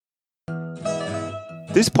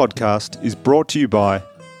This podcast is brought to you by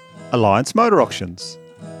Alliance Motor Auctions.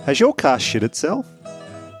 Has your car shit itself?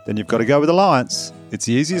 Then you've got to go with Alliance. It's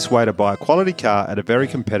the easiest way to buy a quality car at a very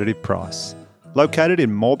competitive price. Located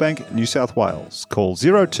in Moorebank, New South Wales. Call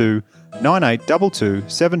 02 9822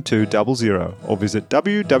 7200 or visit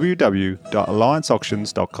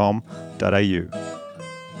www.allianceauctions.com.au.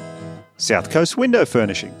 South Coast Window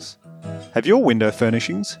Furnishings. Have your window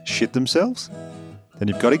furnishings shit themselves? Then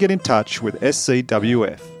you've got to get in touch with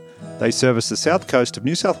SCWF. They service the south coast of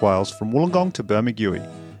New South Wales from Wollongong to Bermagui.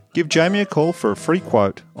 Give Jamie a call for a free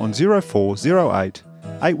quote on 0408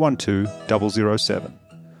 812 007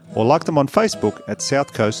 or like them on Facebook at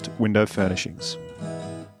South Coast Window Furnishings.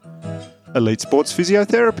 Elite Sports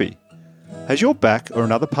Physiotherapy. Has your back or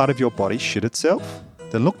another part of your body shit itself?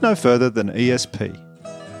 Then look no further than ESP.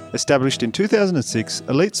 Established in 2006,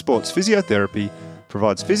 Elite Sports Physiotherapy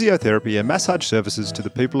provides physiotherapy and massage services to the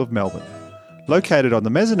people of Melbourne. Located on the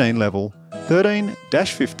mezzanine level,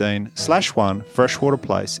 13-15/1 Freshwater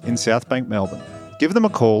Place in Southbank, Melbourne. Give them a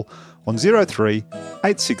call on 03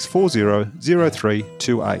 8640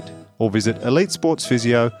 0328 or visit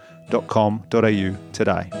elitesportsphysio.com.au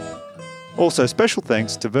today. Also, special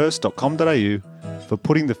thanks to verse.com.au for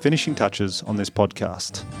putting the finishing touches on this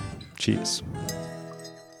podcast. Cheers.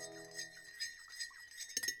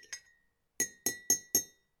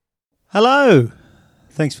 Hello.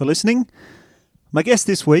 Thanks for listening. My guest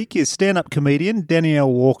this week is stand-up comedian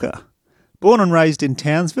Danielle Walker. Born and raised in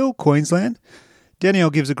Townsville, Queensland, Danielle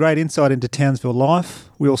gives a great insight into Townsville life.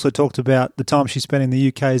 We also talked about the time she spent in the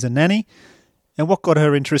UK as a nanny and what got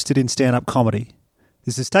her interested in stand-up comedy.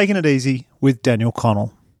 This is Taking It Easy with Daniel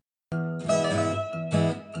Connell.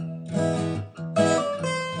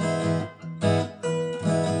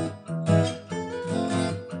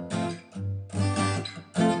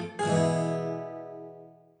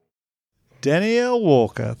 Danielle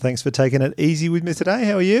Walker, thanks for taking it easy with me today.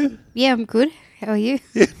 How are you? Yeah, I'm good. How are you?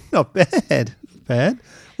 Yeah, not bad.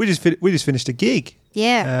 We just finished a gig.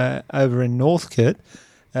 Yeah. Over in Northcote.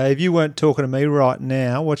 If you weren't talking to me right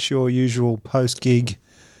now, what's your usual post-gig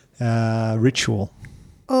ritual?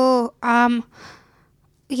 Oh,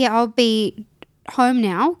 yeah, I'll be home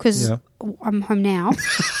now because I'm home now.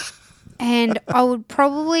 And I would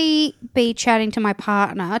probably be chatting to my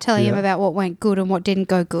partner, telling him about what went good and what didn't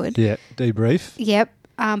go good. Yeah, debrief. Yep.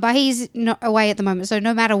 But he's not away at the moment, so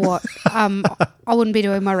no matter what, I wouldn't be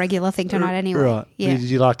doing my regular thing tonight anyway. Right. Yeah.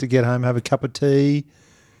 Did you like to get home, have a cup of tea?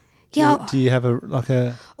 Yeah. Do you have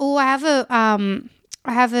a Oh, I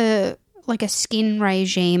have a skin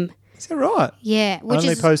regime. Is that right? Yeah. Which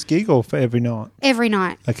Only is post-gig or for every night? every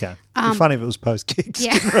night. Okay. It'd be funny if it was post-gig.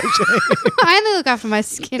 Yeah. I only look after my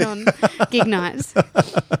skin on gig nights.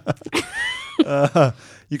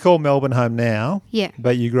 You call Melbourne home now. Yeah.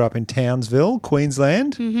 But you grew up in Townsville,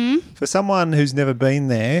 Queensland. Mm-hmm. For someone who's never been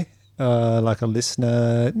there, like a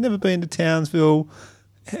listener, never been to Townsville,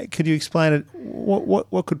 could you explain it?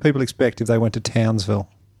 What could people expect if they went to Townsville?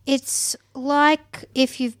 It's like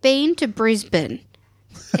if you've been to Brisbane.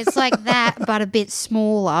 It's like that, but a bit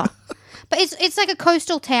smaller. But it's like a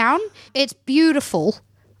coastal town. It's beautiful.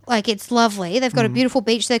 Like, it's lovely. They've got a beautiful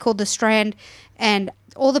beach there called the Strand, and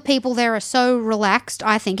all the people there are so relaxed,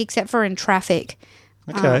 I think, except for in traffic.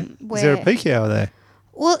 Okay. Is there a peak hour there?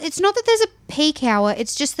 Well, it's not that there's a peak hour.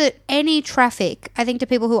 It's just that any traffic, I think to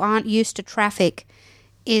people who aren't used to traffic,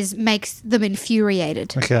 makes them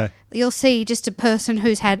infuriated. Okay. You'll see just a person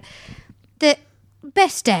who's had the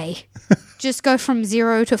best day just go from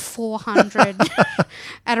 0 to 400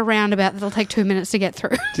 at a roundabout that'll take 2 minutes to get through.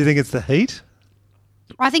 Do you think it's the heat?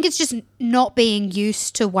 I think it's just not being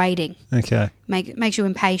used to waiting. Okay. Makes you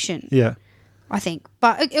impatient. Yeah. I think.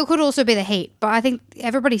 But it could also be the heat. But I think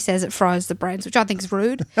everybody says it fries the brains, which I think is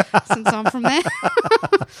rude since I'm from there.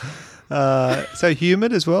 So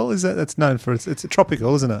humid as well? That's known for it's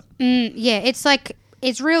tropical, isn't it? Yeah,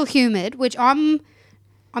 it's real humid, which I'm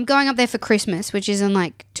going up there for Christmas, which is in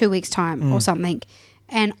like 2 weeks' time or something.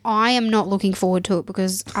 And I am not looking forward to it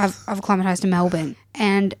because I've acclimatized to Melbourne.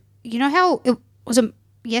 And you know how it was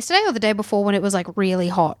yesterday or the day before when it was like really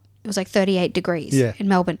hot? It was like 38 degrees in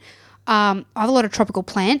Melbourne. I have a lot of tropical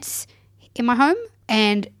plants in my home,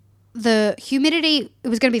 and the humidity, it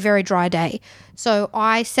was going to be a very dry day. So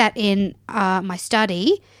I sat in my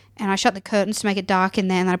study and I shut the curtains to make it dark in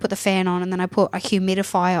there, and then I put the fan on, and then I put a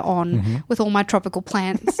humidifier on with all my tropical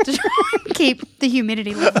plants to try and keep the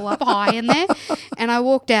humidity level up high in there. And I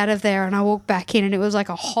walked out of there and I walked back in, and it was like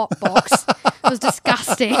a hot box. It was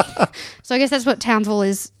disgusting. So I guess that's what Townsville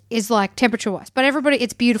is like temperature-wise. But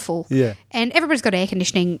it's beautiful. Yeah. And everybody's got air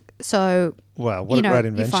conditioning, so wow, what a great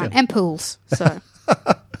invention. you're fine. And pools, so.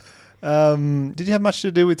 Did you have much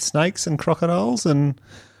to do with snakes and crocodiles and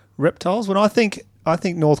reptiles? When I think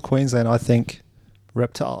North Queensland, I think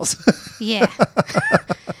reptiles. Yeah.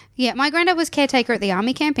 Yeah, my granddad was caretaker at the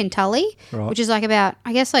army camp in Tully, Right. which is like about,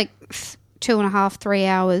 I guess, like 2.5, 3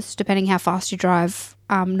 hours, depending how fast you drive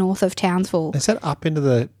north of Townsville. Is that up into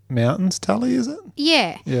the mountains, Tully, is it?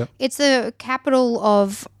 Yeah. Yeah. It's the capital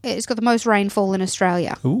of, it's got the most rainfall in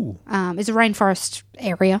Australia. Ooh. It's a rainforest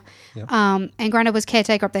area. Yep. And granddad was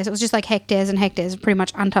caretaker up there, so it was just like hectares and hectares, pretty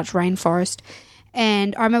much untouched rainforest.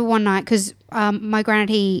 And I remember one night, because my granddad,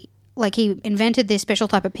 he invented this special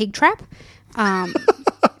type of pig trap.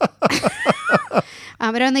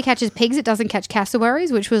 It only catches pigs. It doesn't catch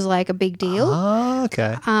cassowaries, which was like a big deal. Ah,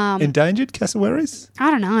 okay. Endangered cassowaries?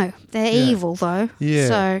 I don't know. They're evil though. Yeah.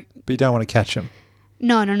 So But you don't want to catch them.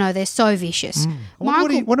 no. They're so vicious. I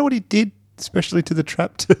wonder what he did, especially to the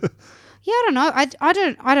trap. Yeah, I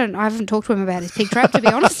don't know. I haven't talked to him about his pig trap, to be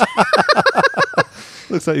honest.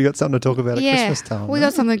 Looks like you got something to talk about at Christmas time. We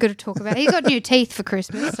got something good to talk about. He got new teeth for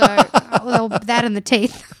Christmas, so well, that and the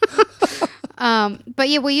teeth. But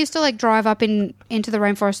yeah, we used to like drive up into the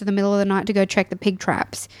rainforest in the middle of the night to go check the pig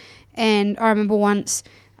traps. And I remember once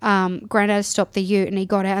Granddad stopped the ute and he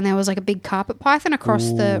got out and there was like a big carpet python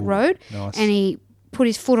across the road. Nice. And he put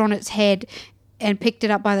his foot on its head and picked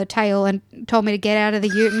it up by the tail and told me to get out of the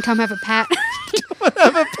ute and come have a pat.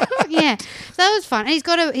 Yeah, so that was fun. And he's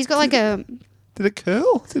got like a... Did it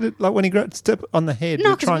curl? Did it, like when he step on the head,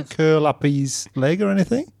 No, did it try and curl up his leg or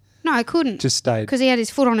anything? No, I couldn't. Just stayed. Because he had his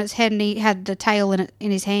foot on its head and he had the tail in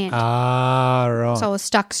his hand. Ah, right. So I was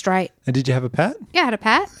stuck straight. And did you have a pat? Yeah, I had a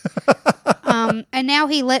pat. And now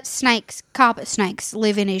he lets carpet snakes,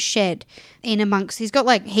 live in his shed he's got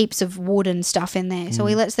like heaps of wood and stuff in there. So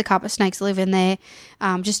he lets the carpet snakes live in there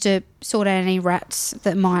just to sort out any rats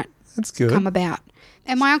that might That's good. come about.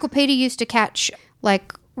 And my Uncle Peter used to catch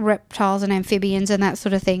like reptiles and amphibians and that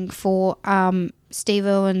sort of thing for Steve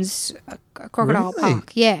Irwin's Crocodile Really?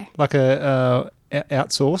 Park. Yeah. Like Irwin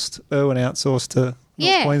outsourced to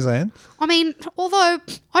North Queensland. I mean, although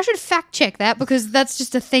I should fact check that because that's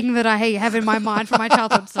just a thing that I have in my mind from my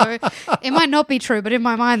childhood. So it might not be true, but in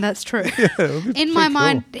my mind, that's true. In my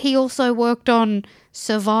mind, he also worked on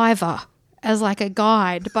Survivor as like a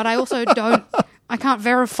guide, but I also I can't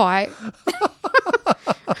verify.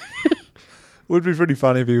 Would be pretty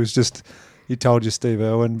funny if he told you Steve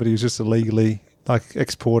Irwin, but he was just illegally like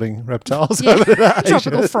exporting reptiles over to Asia.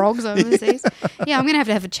 Tropical frogs overseas. Yeah, I'm going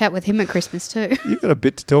to have a chat with him at Christmas too. You've got a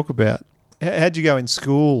bit to talk about. How'd you go in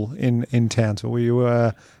school in Townsville? Were you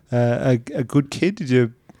a good kid? Did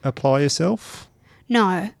you apply yourself?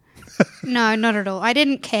 No, not at all. I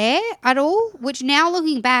didn't care at all, which now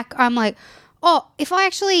looking back, I'm like, oh, if I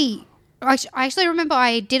actually remember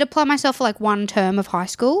I did apply myself for like one term of high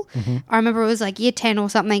school. Mm-hmm. I remember it was like year 10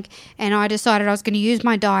 or something, and I decided I was going to use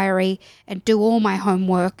my diary and do all my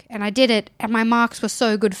homework, and I did it, and my marks were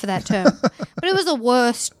so good for that term. But it was the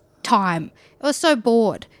worst time. I was so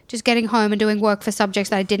bored just getting home and doing work for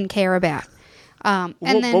subjects that I didn't care about.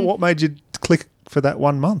 What made you click for that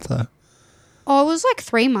 1 month though? Oh, it was like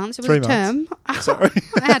 3 months. It was 3 a term. Sorry.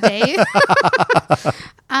 How dare you?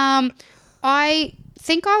 I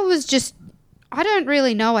think I don't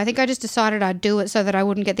really know. I think I just decided I'd do it so that I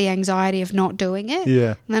wouldn't get the anxiety of not doing it.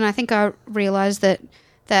 Yeah. And then I think I realised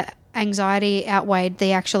that anxiety outweighed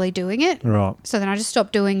the actually doing it. Right. So then I just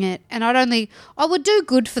stopped doing it. And I would do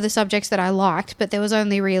good for the subjects that I liked, but there was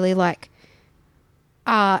only really like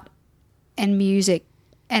art and music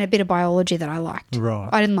and a bit of biology that I liked. Right.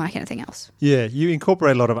 I didn't like anything else. Yeah, you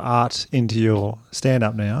incorporate a lot of art into your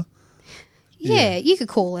stand-up now. Yeah, you could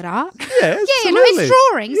call it art. Yeah, It's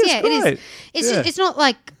drawings. Yeah, it is. great. It's not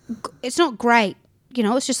like, it's not great. You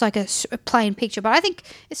know, it's just like a plain picture. But I think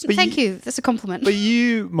thank you. That's a compliment. But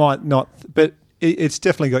you might not. But it's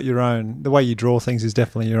definitely got your own. The way you draw things is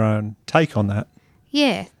definitely your own take on that.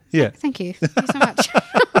 Yeah. Yeah. Thank you. Thank you so much.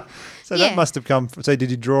 So that must have come. So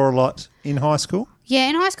did you draw a lot in high school? Yeah,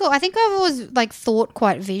 in high school, I think I've always like thought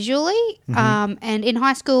quite visually. Mm-hmm. And in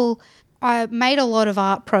high school, I made a lot of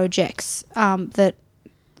art projects that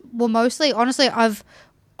were mostly, honestly,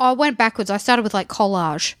 I went backwards. I started with like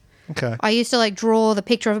collage. Okay. I used to like draw the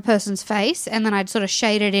picture of a person's face and then I'd sort of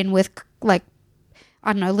shade it in with like,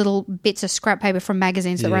 I don't know, little bits of scrap paper from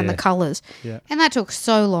magazines that were in the colours. Yeah. And that took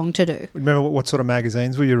so long to do. Remember what sort of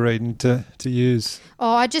magazines were you reading to use?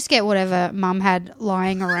 Oh, I just get whatever Mum had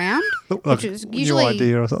lying around. Like which was usually New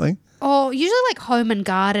Idea or something? Oh, usually like home and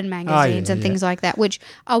garden magazines and things like that, which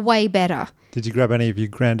are way better. Did you grab any of your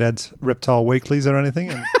granddad's reptile weeklies or anything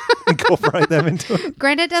and incorporate them into it?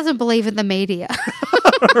 Granddad doesn't believe in the media.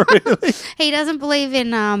 Really? He doesn't believe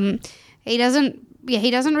in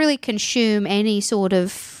he doesn't really consume any sort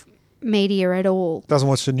of media at all. Doesn't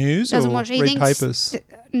watch the news Doesn't or watch. He read thinks, papers?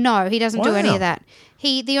 No, he doesn't do any Wow. of that.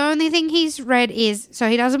 The only thing he's read is, so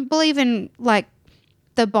he doesn't believe in like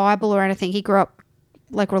the Bible or anything. He grew up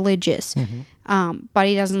like religious, but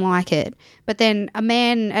he doesn't like it. But then a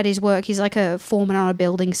man at his work, he's like a foreman on a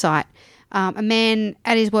building site. A man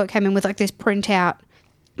at his work came in with like this printout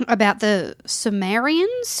about the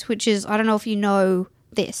Sumerians, which is, I don't know if you know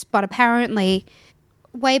this, but apparently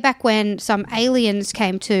way back when some aliens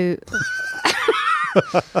came to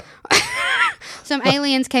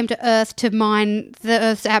Earth to mine the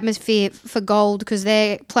Earth's atmosphere for gold because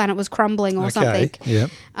their planet was crumbling or something. Yeah.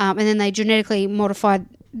 And then they genetically modified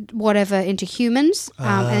whatever into humans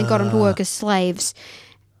and then got them to work as slaves.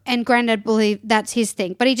 And Grandad believed that's his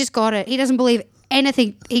thing, but he just got it. He doesn't believe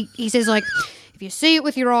anything. He says, like, if you see it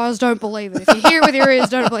with your eyes, don't believe it. If you hear it with your ears,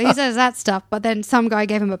 don't believe it. He says that stuff, but then some guy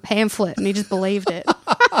gave him a pamphlet and he just believed it.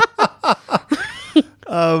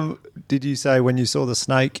 Did you say when you saw the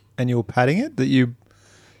snake and you were patting it that you're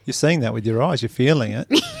seeing that with your eyes, you're feeling it?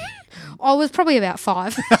 I was probably about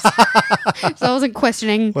 5. So I wasn't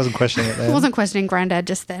questioning. Wasn't questioning it I then. wasn't questioning Grandad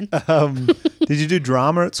just then. Did you do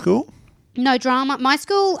drama at school? No drama. My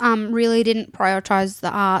school really didn't prioritise the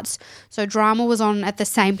arts, so drama was on at the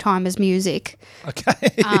same time as music.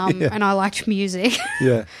 Okay. And I liked music,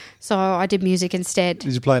 Yeah. so I did music instead.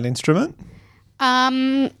 Did you play an instrument?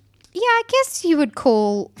 Yeah, I guess you would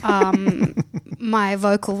call my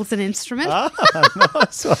vocals an instrument.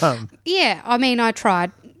 Nice one. Yeah, I mean, I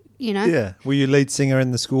tried, you know. Yeah. Were you lead singer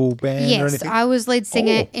in the school band or Yes, anything? I was lead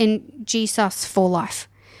singer Oh. in Jesus for Life,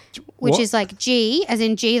 which What? is like G, as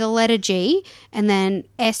in G, the letter G, and then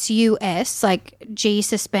SUS, like G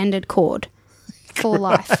suspended chord for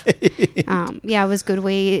life. Yeah, it was good.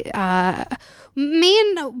 Me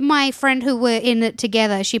and my friend who were in it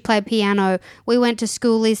together, she played piano. We went to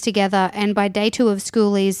schoolies together, and by day 2 of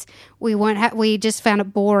schoolies, we just found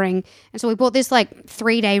it boring, and so we bought this like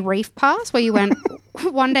 3-day reef pass where you went.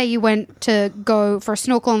 One day you went to go for a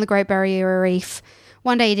snorkel on the Great Barrier Reef.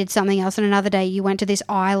 One day you did something else, and another day you went to this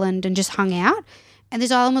island and just hung out. And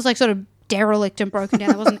this island was like sort of derelict and broken down.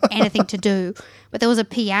 There wasn't anything to do. But there was a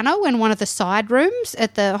piano in one of the side rooms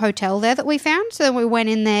at the hotel there that we found. So then we went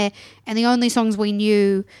in there, and the only songs we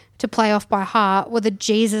knew to play off by heart were the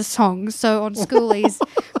Jesus songs. So on schoolies,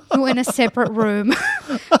 we were in a separate room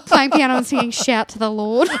playing piano and singing Shout to the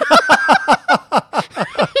Lord.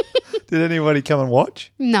 Did anybody come and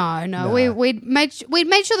watch? No. We'd made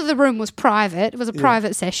sure that the room was private. It was a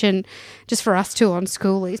private session just for us two on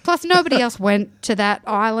schoolies. Plus, nobody else went to that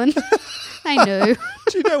island. They knew.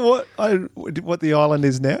 Do you know what the island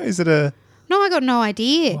is now? Is it a... No, I got no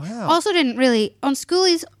idea. Wow. I also didn't really on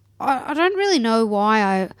schoolies. I don't really know why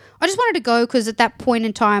I just wanted to go because at that point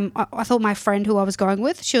in time, I thought my friend who I was going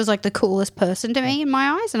with, she was like the coolest person to me in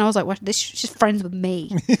my eyes, and I was like, "What? She's friends with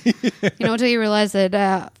me." Until you realize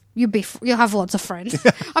that you'll have lots of friends.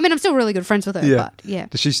 I mean, I'm still really good friends with her, but yeah.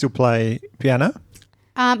 Does she still play piano?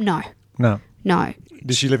 No.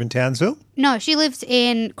 Does she live in Townsville? No, she lives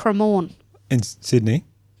in Cremorne. In Sydney?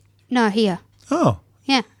 No, here. Oh,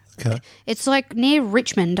 Yeah. okay. It's like near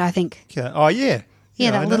Richmond, I think. Okay. Oh, yeah. Yeah,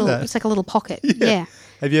 I that know little, that. it's like a little pocket. Yeah.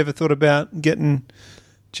 Have you ever thought about getting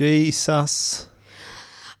Jesus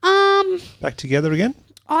back together again?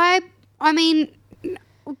 I mean,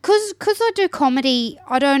 because I do comedy,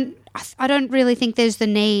 I don't really think there's the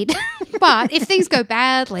need. But if things go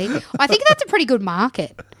badly, I think that's a pretty good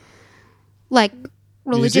market. Like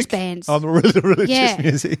religious Music? bands. Oh, religious Yeah.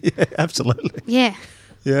 music. Yeah, absolutely. Yeah.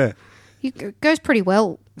 Yeah. It goes pretty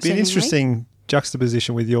well. Be an seemingly. interesting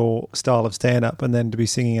juxtaposition with your style of stand-up and then to be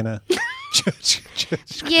singing in a church.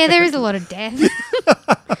 Yeah, there is a lot of death,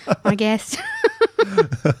 I guess.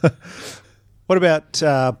 What about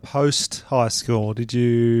post high school? Did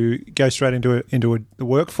you go straight into the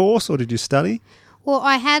workforce or did you study? Well,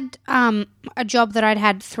 I had a job that I'd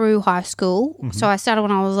had through high school. Mm-hmm. So I started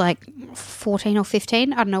when I was like 14 or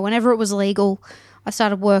 15. I don't know, whenever it was legal, I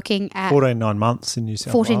started working at... 9 months in New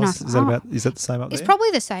South 14 Wales. months. Is that the same up It's there?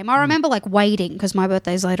 probably the same. I remember like waiting because my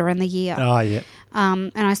birthday's later in the year. Oh, yeah.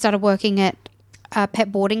 And I started working at a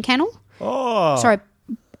pet boarding kennel. Oh, Sorry,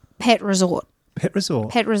 pet resort. Pet resort.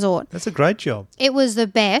 Pet resort. That's a great job. It was the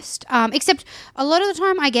best. Except a lot of the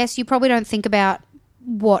time, I guess, you probably don't think about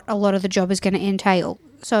what a lot of the job is going to entail.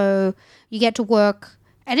 So you get to work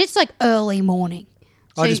and it's like early morning.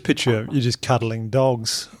 So I just picture you just cuddling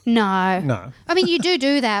dogs. No. I mean, you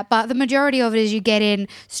do that, but the majority of it is you get in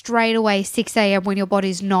straight away 6 a.m. when your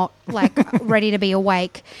body's not like ready to be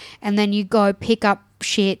awake, and then you go pick up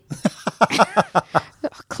shit,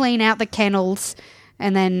 clean out the kennels,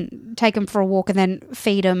 and then take them for a walk and then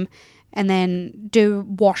feed them and then do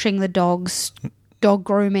washing the dogs, dog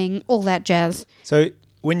grooming, all that jazz. So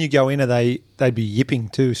when you go in, they'd be yipping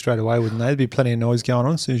too straight away, wouldn't they? There'd be plenty of noise going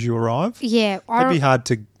on as soon as you arrive. Yeah. It'd be hard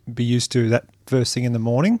to be used to that first thing in the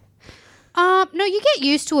morning. No, you get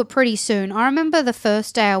used to it pretty soon. I remember the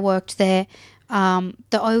first day I worked there, the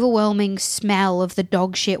overwhelming smell of the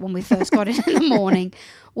dog shit when we first got in the morning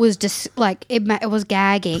was just like it was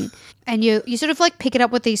gagging. And you sort of like pick it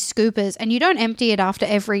up with these scoopers, and you don't empty it after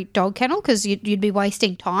every dog kennel because you'd be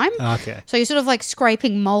wasting time. Okay. So you're sort of like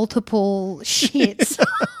scraping multiple shits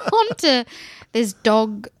onto this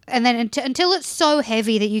dog, and then until it's so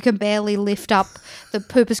heavy that you can barely lift up the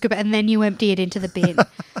pooper scooper, and then you empty it into the bin.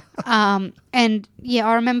 And yeah,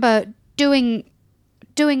 I remember doing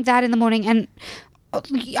that in the morning, and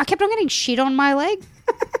I kept on getting shit on my leg.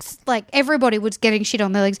 Like everybody was getting shit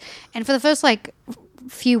on their legs, and for the first like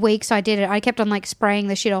few weeks I did it, I kept on like spraying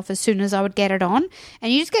the shit off as soon as I would get it on,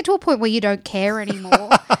 and you just get to a point where you don't care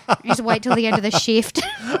anymore. You just wait till the end of the shift.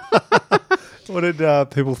 What did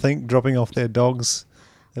people think dropping off their dogs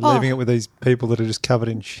and leaving it with these people that are just covered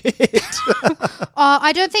in shit?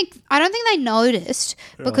 I don't think they noticed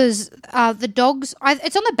because the dogs.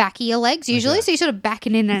 It's on the back of your legs usually, so you're sort of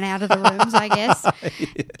backing in and out of the rooms. I guess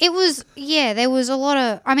It was. Yeah, there was a lot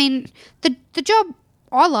of. I mean, the job.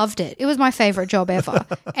 I loved it. It was my favourite job ever,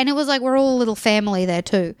 and it was like we're all a little family there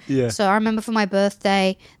too. Yeah. So I remember for my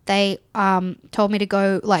birthday, they told me to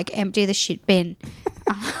go like empty the shit bin.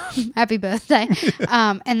 Happy birthday!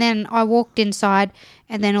 And then I walked inside,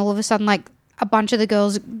 and then all of a sudden, like a bunch of the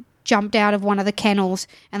girls jumped out of one of the kennels,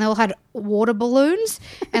 and they all had water balloons,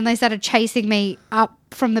 and they started chasing me up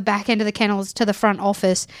from the back end of the kennels to the front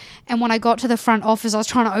office. And when I got to the front office, I was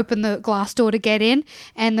trying to open the glass door to get in,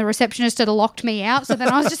 and the receptionist had locked me out. So then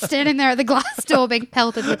I was just standing there at the glass door being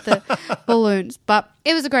pelted with the balloons. But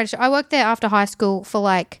it was a great show. I worked there after high school for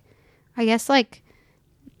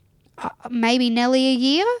maybe nearly a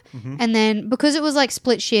year. Mm-hmm. And then because it was like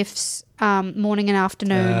split shifts, morning and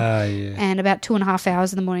afternoon, and about 2.5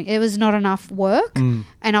 hours in the morning, it was not enough work, and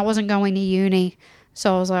I wasn't going to uni.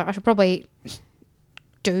 So I was like, I should probably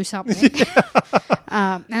do something.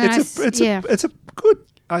 It's a good.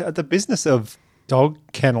 The business of dog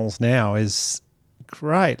kennels now is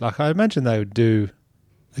great. Like I imagine they would do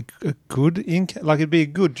a good income. Like it'd be a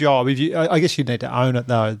good job if you. I guess you'd need to own it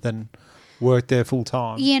though, then work there full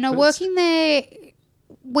time. Yeah, no, working there,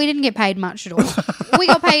 we didn't get paid much at all. We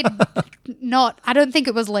got paid I don't think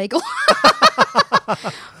it was legal.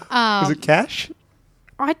 Was it cash?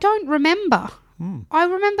 I don't remember.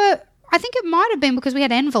 I think it might have been because we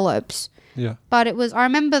had envelopes. Yeah. But I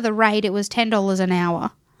remember the rate, it was $10 an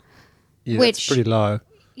hour. Yeah, that's pretty low.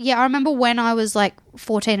 Yeah, I remember when I was like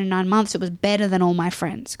 14 and 9 months, it was better than all my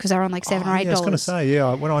friends because they were on like $7 or $8. Yeah, I was going to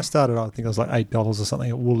say, when I started, I think it was like $8 or something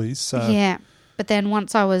at Woolies. So. Yeah, but then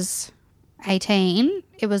once I was 18,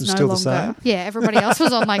 it was no still longer. The same? Yeah, everybody else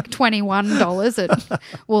was on like $21 at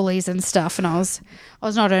Woolies and stuff, and I was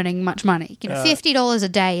not earning much money. $50 a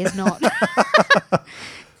day is not.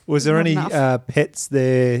 Was there any pets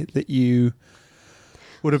there that you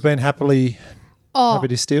would have been happy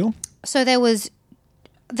to steal? So there was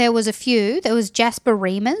a few. There was Jasper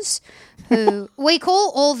Reamers, who we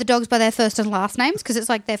call all the dogs by their first and last names because it's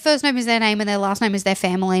like their first name is their name and their last name is their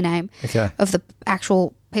family name of the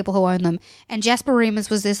actual people who own them. And Jasper Reamers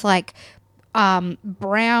was this like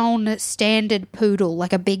brown standard poodle,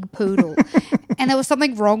 like a big poodle. And there was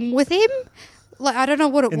something wrong with him. Like I don't know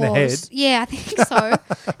what it was. The head? Yeah, I think so.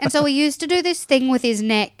 And so he used to do this thing with his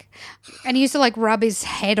neck, and he used to like rub his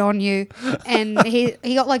head on you, and he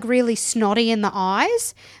got like really snotty in the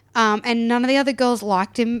eyes. And none of the other girls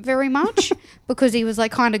liked him very much because he was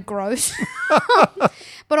like kind of gross.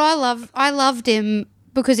 But I loved him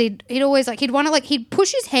because he'd always like he'd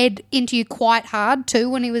push his head into you quite hard too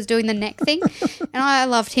when he was doing the neck thing, and I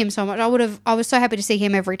loved him so much. I was so happy to see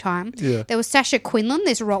him every time. Yeah. There was Sasha Quinlan,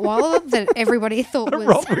 this Rottweiler that everybody thought was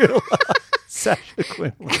Rottweiler. Sasha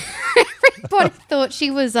Quinlan. Everybody thought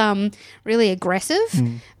she was really aggressive,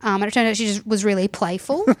 and it turned out she just was really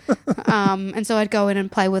playful. And so I'd go in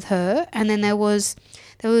and play with her, and then there was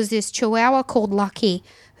this Chihuahua called Lucky,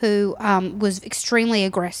 who was extremely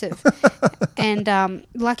aggressive. And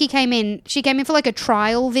Lucky came in for like a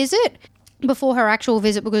trial visit before her actual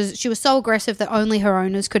visit because she was so aggressive that only her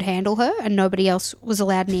owners could handle her and nobody else was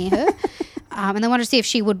allowed near her. And they wanted to see if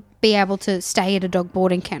she would be able to stay at a dog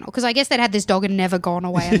boarding kennel because I guess they'd had this dog and never gone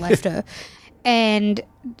away and left her. And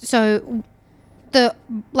so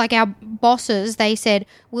our bosses, they said,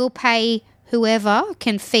 we'll pay whoever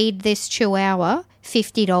can feed this Chihuahua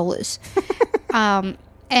 $50.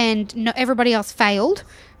 and everybody else failed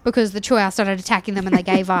because the chihuahua started attacking them and they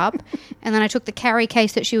gave up. And then I took the carry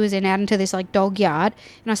case that she was in out into this like dog yard,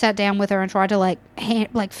 and I sat down with her and tried to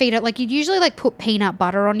feed it. Like you'd usually like put peanut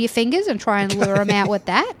butter on your fingers and try and lure them out with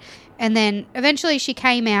that. And then eventually she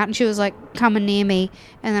came out and she was like coming near me,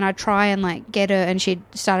 and then I'd try and like get her and she'd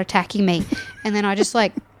start attacking me. And then I just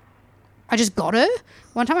got her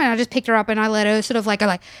one time and I just picked her up and I let her sort of like go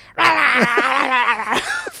like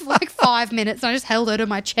for like 5 minutes. And I just held her to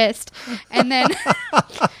my chest. And then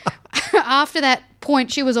after that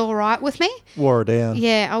point, she was all right with me. Wore her down.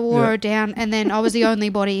 Yeah, I wore her down. And then I was the only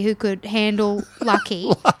body who could handle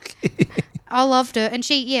Lucky. I loved her. And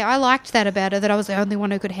I liked that about her, that I was the only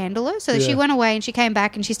one who could handle her. So she went away and she came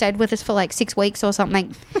back and she stayed with us for like 6 weeks or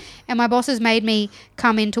something. And my bosses made me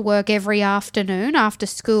come into work every afternoon after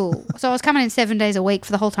school. So I was coming in 7 days a week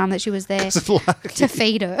for the whole time that she was there to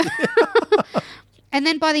feed her. And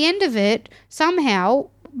then by the end of it, somehow,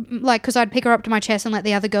 like, because I'd pick her up to my chest and let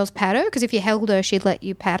the other girls pat her, because if you held her, she'd let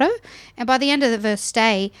you pat her. And by the end of her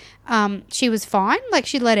stay, she was fine. Like,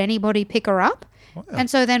 she'd let anybody pick her up. Wow. And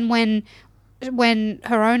so then when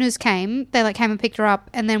her owners came, they like came and picked her up,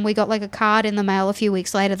 and then we got like a card in the mail a few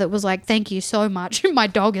weeks later that was like, "Thank you so much, my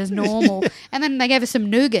dog is normal." And then they gave us some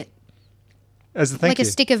nougat. As a thank you. A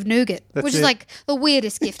stick of nougat, which is like the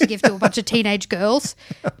weirdest gift to give to a bunch of teenage girls.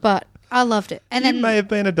 But I loved it. And you may have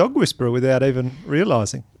been a dog whisperer without even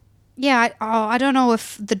realising. Yeah, I don't know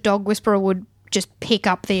if the dog whisperer would just pick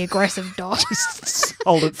up the aggressive dog. Just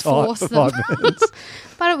hold it tight for 5 minutes.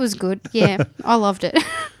 But it was good. Yeah, I loved it.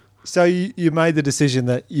 So you made the decision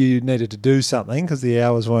that you needed to do something because the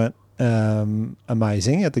hours weren't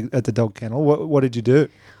amazing at the dog kennel. What did you do?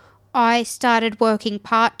 I started working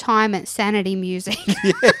part-time at Sanity Music.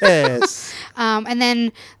 Yes. And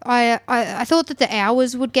then I thought that the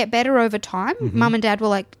hours would get better over time. Mm-hmm. Mum and Dad were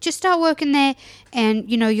like, just start working there and,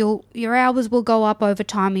 you know, your hours will go up over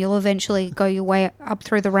time. You'll eventually go your way up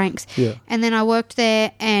through the ranks. Yeah. And then I worked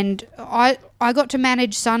there and I got to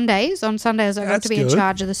manage Sundays. On Sundays I got to be in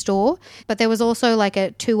charge of the store. But there was also like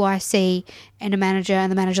a 2IC and a manager, and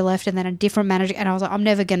the manager left, and then a different manager. And I was like, I'm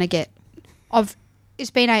never going to get... It's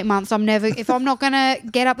been 8 months. If I'm not going to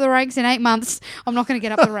get up the ranks in 8 months, I'm not going to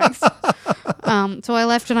get up the ranks. So I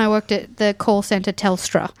left and I worked at the call centre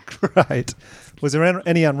Telstra. Great. Was there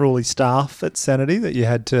any unruly staff at Sanity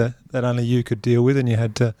that only you could deal with, and you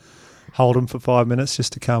had to hold them for 5 minutes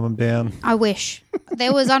just to calm them down? I wish.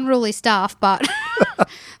 There was unruly staff, but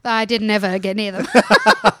I didn't ever get near them.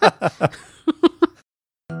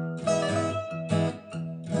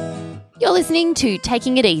 You're listening to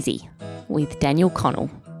Taking It Easy with Daniel Connell.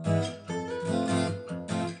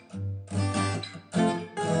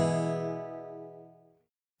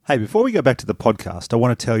 Hey, before we go back to the podcast, I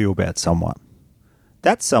want to tell you about someone.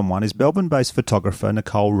 That someone is Melbourne-based photographer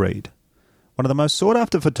Nicole Reid. One of the most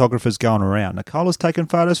sought-after photographers going around, Nicole has taken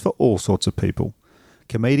photos for all sorts of people.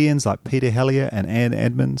 Comedians like Peter Hellier and Anne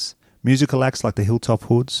Edmonds, musical acts like the Hilltop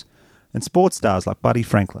Hoods, and sports stars like Buddy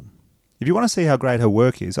Franklin. If you want to see how great her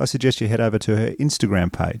work is, I suggest you head over to her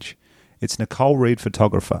Instagram page. It's Nicole Reid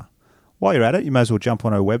Photographer. While you're at it, you may as well jump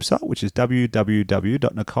on her website, which is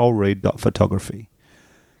www.nicolereid.photography.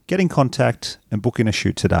 Get in contact and book in a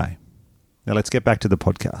shoot today. Now let's get back to the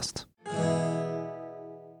podcast.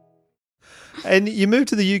 And you moved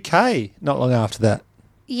to the UK not long after that.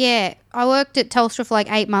 Yeah, I worked at Telstra for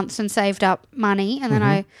like 8 months and saved up money, and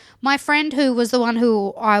then my friend who was the one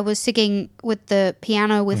who I was singing with the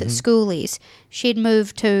piano with at schoolies, she'd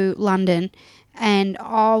moved to London, and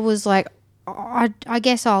I was like, I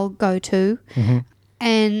guess I'll go too. Mm-hmm.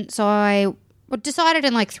 And so I decided,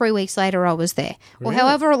 and like 3 weeks later I was there. Really? Or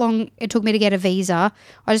however long it took me to get a visa,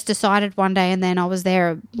 I just decided one day and then I was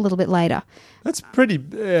there a little bit later. That's pretty...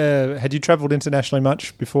 had you travelled internationally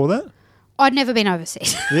much before that? I'd never been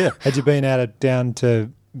overseas. Yeah. Had you been down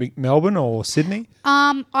to Melbourne or Sydney?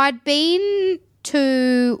 I'd been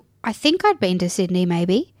to... I think I'd been to Sydney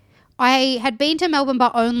maybe. I had been to Melbourne,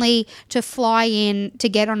 but only to fly in to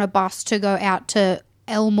get on a bus to go out to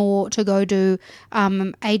Elmore to go do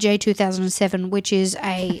AJ 2007, which is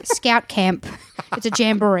a scout camp. It's a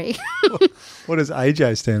jamboree. What does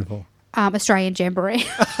AJ stand for? Australian Jamboree.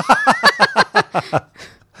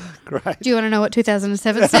 Great. Do you want to know what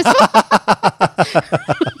 2007 stands for?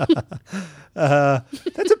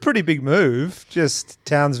 That's a pretty big move. Just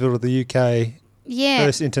Townsville to the UK. Yeah.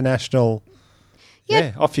 First international.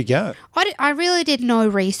 Yeah, off you go. I really did no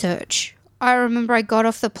research. I remember I got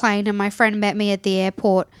off the plane and my friend met me at the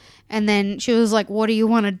airport, and then she was like, what do you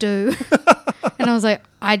want to do? And I was like,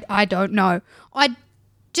 I don't know. I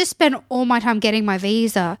just spent all my time getting my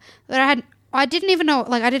visa, but I didn't even know,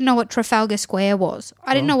 like, I didn't know what Trafalgar Square was.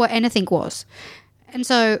 I didn't know what anything was. And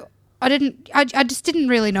so I just didn't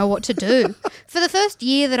really know what to do. For the first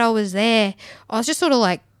year that I was there, I was just sort of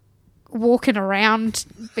like walking around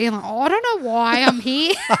being like, I don't know why I'm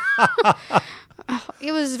here.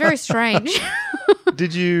 It was very strange.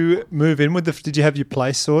 Did you move in with did you have your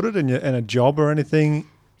place sorted and a job or anything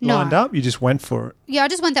lined up? You just went for it? Yeah, I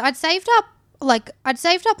just went there. I'd saved up like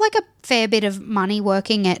a fair bit of money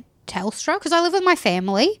working at Telstra because I live with my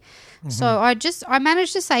family. Mm-hmm. So I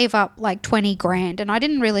managed to save up like 20 grand and I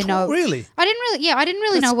didn't really know. Really? I didn't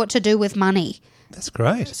really know what to do with money. That's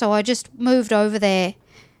great. So I just moved over there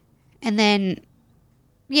and then,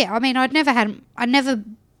 yeah, I mean, I'd never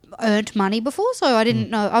earned money before, so I didn't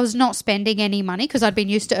know. I was not spending any money because I'd been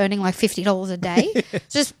used to earning like $50 a day,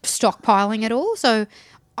 just stockpiling it all. So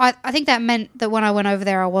I think that meant that when I went over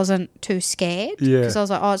there, I wasn't too scared because I was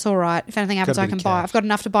like, oh, it's all right. If anything happens, I can buy. I've got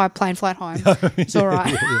enough to buy a plane flight home. It's all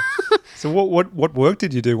right. So what work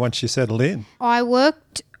did you do once you settled in? I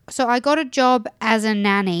worked. So I got a job as a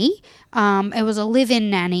nanny. It was a live-in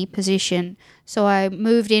nanny position. So I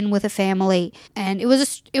moved in with a family, and it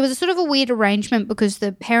was a sort of a weird arrangement because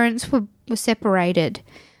the parents were separated.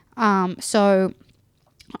 So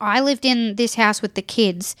I lived in this house with the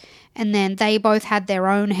kids, and then they both had their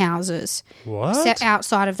own houses. What? Set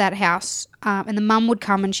outside of that house, and the mum would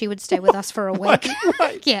come and she would stay with us for a week.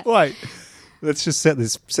 Wait. Let's just set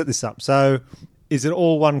this up. So, is it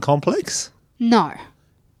all one complex? No.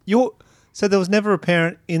 So there was never a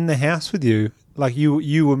parent in the house with you, like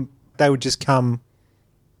you were. They would just come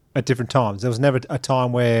at different times. There was never a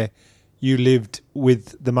time where you lived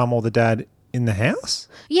with the mum or the dad in the house?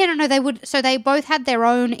 Yeah, no, they would. So they both had their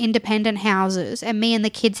own independent houses, and me and the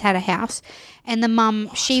kids had a house. And the mum,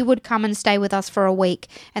 she would come and stay with us for a week,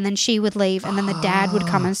 and then she would leave, and then the dad would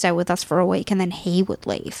come and stay with us for a week, and then he would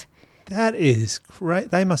leave. That is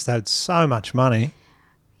great. They must have had so much money.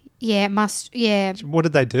 Yeah, it must. Yeah. What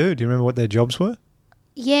did they do? Do you remember what their jobs were?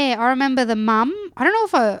 Yeah, I remember the mum. I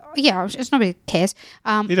don't know if it's nobody cares.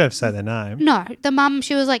 You don't have to say their name. No, the mum,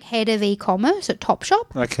 she was like head of e-commerce at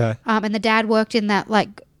Topshop. Okay. And the dad worked in that,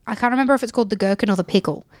 like, I can't remember if it's called the Gherkin or the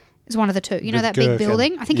Pickle. It's one of the two. You know that big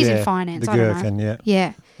building? I think he's in finance. The I don't Gherkin, know.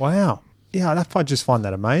 yeah. Wow. Yeah, I just find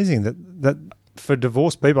that amazing that for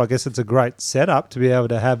divorced people, I guess it's a great setup to be able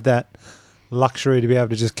to have that luxury to be able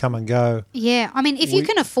to just come and go. Yeah, I mean, if you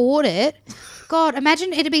can afford it, God,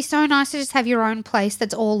 imagine it'd be so nice to just have your own place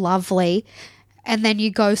that's all lovely, and then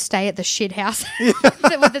you go stay at the shit house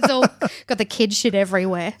that's all got the kid shit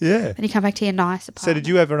everywhere. Yeah, and you come back to your nice apartment. So, did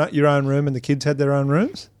you have your own room, and the kids had their own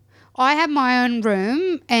rooms? I had my own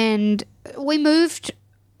room, and we moved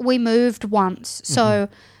once. So,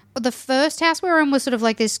 the first house we were in was sort of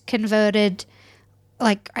like this converted,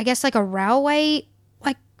 like I guess like a railway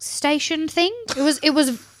station thing. It was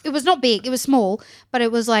not big, it was small, but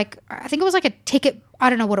it was like, I think it was like a ticket, I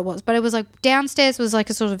don't know what it was, but it was like downstairs was like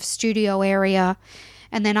a sort of studio area,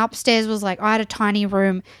 and then upstairs was like, I had a tiny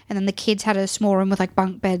room, and then the kids had a small room with like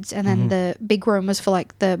bunk beds, and then the big room was for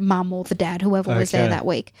like the mum or the dad, whoever was there that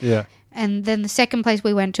week. Yeah. And then the second place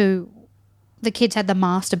we went to, the kids had the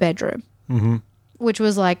master bedroom, which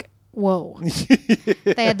was like, whoa.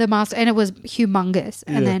 They had the master, and it was humongous.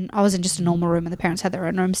 And then I was in just a normal room, and the parents had their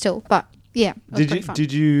own room still. But yeah, it was pretty fun.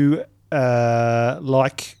 Did you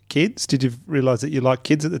like kids? Did you realise that you liked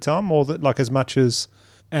kids at the time, or that like as much as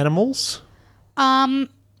animals? I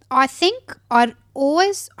think I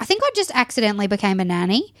just accidentally became a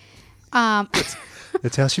nanny.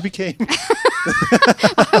 That's how she became.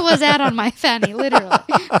 I was out on my fanny, literally.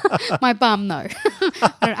 My bum, though.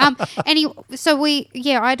 I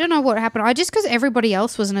don't know what happened. Because everybody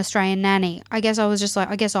else was an Australian nanny, I guess I was just like,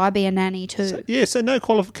 I guess I'd be a nanny too. So no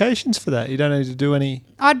qualifications for that. You don't need to do any.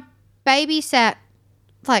 I'd babysat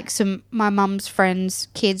like my mum's friends'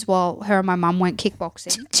 kids while her and my mum went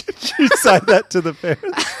kickboxing. Did you say that to the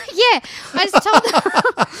parents? Yeah, I just told them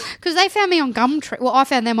because they found me on Gumtree. Well, I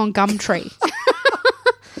found them on Gumtree.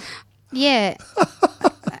 Yeah.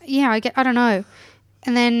 I don't know.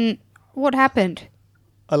 And then what happened?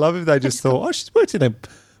 I love if they just thought, she's worked in a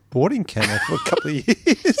boarding kennel for a couple of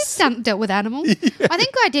years. Just dealt with animals. Yeah. I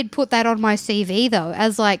think I did put that on my CV though,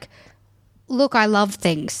 as like, look, I love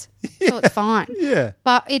things. So it's fine. Yeah.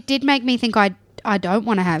 But it did make me think I don't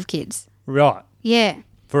want to have kids. Right. Yeah.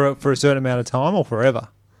 For a certain amount of time or forever?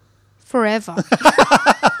 Forever.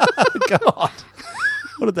 God.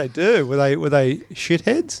 What did they do? Were they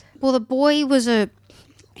shitheads? Well, the boy was a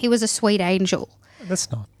sweet angel.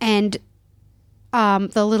 That's not. And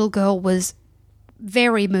the little girl was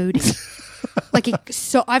very moody.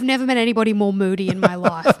 I've never met anybody more moody in my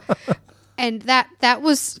life. And that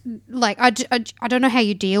was like I don't know how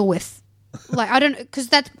you deal with, like, I don't, because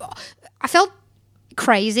I felt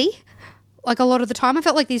crazy. Like a lot of the time, I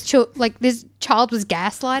felt like this child was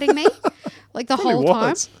gaslighting me, like the whole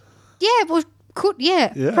time. Yeah, well,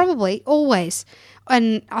 probably always.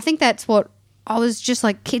 And I think that's what I was just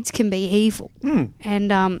like. Kids can be evil.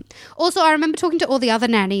 And also, I remember talking to all the other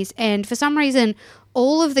nannies, and for some reason,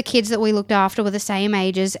 all of the kids that we looked after were the same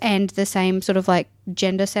ages and the same sort of like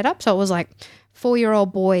gender setup. So it was like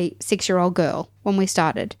 4-year-old boy, 6-year-old girl when we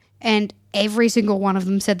started, and every single one of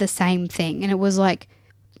them said the same thing, and it was like,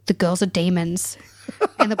 the girls are demons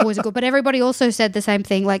and the boys are good. But everybody also said the same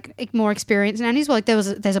thing, like more experienced nannies were like,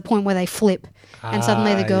 there's a point where they flip and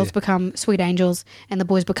suddenly the girls become sweet angels and the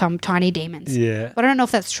boys become tiny demons. Yeah. But I don't know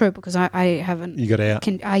if that's true because I haven't. You got out?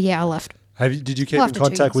 Yeah, I left. Did you keep in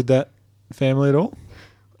contact with that family at all?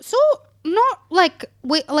 So not like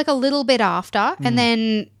a little bit after, and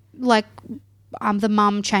then like the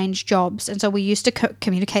mum changed jobs, and so we used to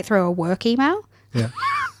communicate through a work email. Yeah.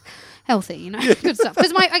 Healthy, you know, good stuff.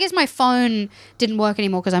 Because I guess my phone didn't work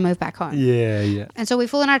anymore because I moved back home. Yeah. And so we've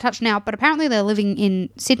fallen out of touch now, but apparently they're living in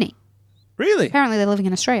Sydney. Really? Apparently they're living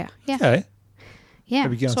in Australia. Yeah. Okay. Yeah.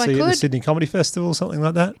 Maybe go and see you at the Sydney Comedy Festival or something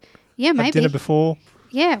like that? Yeah, maybe. Have dinner before?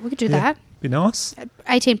 Yeah, we could do that. Be nice.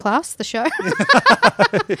 18 plus, the show.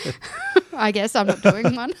 I guess I'm not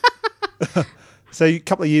doing one. So a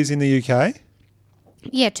couple of years in the UK?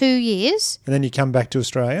 Yeah, 2 years. And then you come back to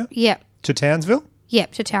Australia? Yeah. To Townsville?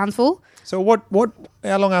 Yep, to Townsville. So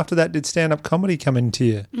how long after that did stand-up comedy come into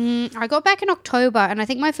you? I got back in October, and I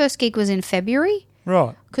think my first gig was in February.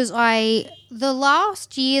 Right. Because the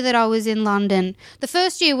last year that I was in London, the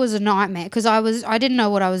first year was a nightmare because I didn't know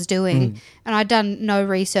what I was doing and I'd done no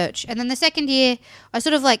research. And then the second year,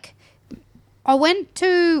 I went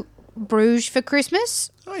to Bruges for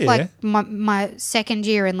Christmas. Oh, yeah. Like my second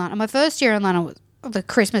year in London. My first year in London, the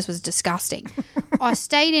Christmas was disgusting. I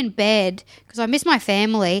stayed in bed because I missed my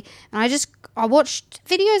family, and I watched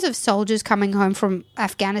videos of soldiers coming home from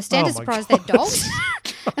Afghanistan to surprise their dogs.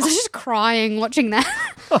 And so I was just crying watching that.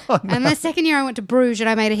 Oh, no. And the second year I went to Bruges and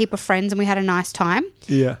I made a heap of friends and we had a nice time.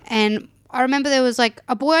 Yeah. And I remember there was like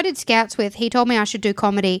a boy I did scouts with. He told me I should do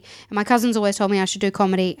comedy, and my cousins always told me I should do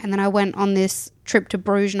comedy. And then I went on this trip to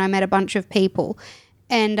Bruges and I met a bunch of people.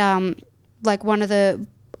 And like one of the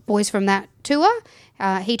boys from that tour,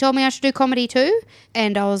 he told me I should do comedy too.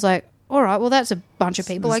 And I was like, all right, well, that's a bunch of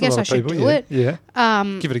people. I guess I should do it. Yeah.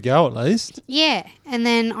 Give it a go at least. Yeah. And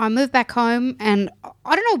then I moved back home, and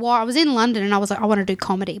I don't know why. I was in London and I was like, I want to do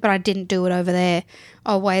comedy, but I didn't do it over there.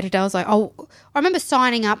 I waited. I was like, I remember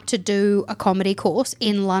signing up to do a comedy course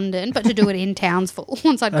in London, but to do it in Townsville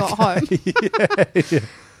once I'd got home. Yeah.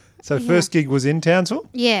 So first gig was in Townsville?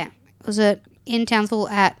 Yeah. It was in Townsville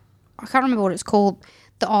at, I can't remember what it's called,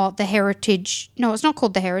 the Heritage. No, it's not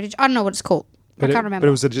called the Heritage. I don't know what it's called. I can't remember. But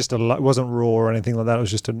it was it wasn't Raw or anything like that. It was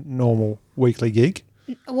just a normal weekly gig?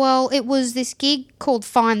 Well, it was this gig called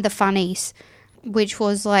Find the Funnies, which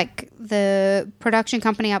was like the production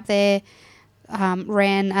company up there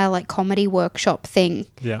ran a like comedy workshop thing.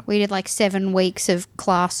 Yeah. We did like 7 weeks of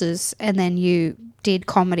classes and then you did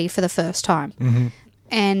comedy for the first time. Mm-hmm.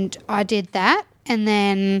 And I did that, and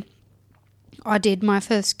then I did my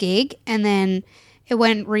first gig, and then it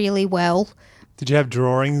went really well. Did you have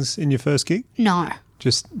drawings in your first gig? No.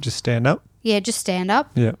 Just stand up? Yeah, just stand up.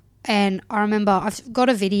 Yeah. And I remember I've got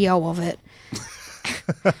a video of it.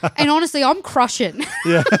 And honestly, I'm crushing.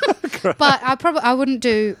 Yeah. But I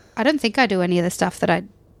don't think I do any of the stuff that I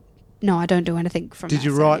don't do anything from Did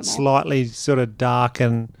you write anymore. Slightly sort of dark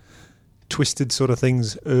and twisted sort of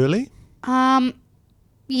things early?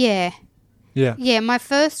 Yeah. Yeah. Yeah,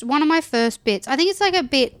 one of my first bits, I think it's like a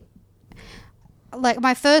bit, like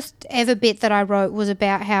my first ever bit that I wrote was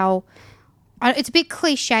about how, it's a bit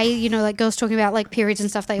cliche, you know, like girls talking about like periods and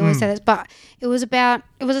stuff, they always say this, but it was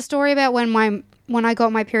a story about when I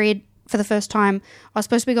got my period for the first time. I was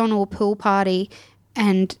supposed to be going to a pool party,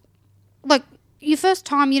 and like your first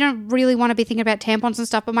time you don't really want to be thinking about tampons and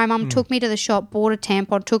stuff, but my mum took me to the shop, bought a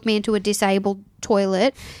tampon, took me into a disabled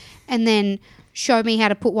toilet, and then showed me how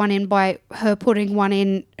to put one in by her putting one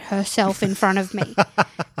in herself in front of me.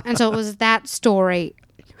 And so it was that story,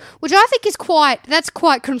 which I think is quite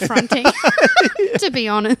confronting, to be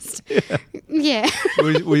honest. Yeah.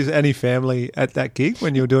 Was any family at that gig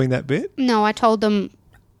when you were doing that bit? No, I told them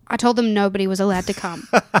nobody was allowed to come.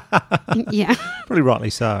 Yeah. Probably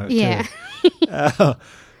rightly so. Yeah.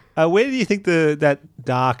 Where do you think that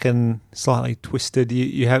dark and slightly twisted,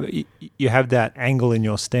 you have that angle in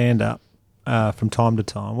your stand-up from time to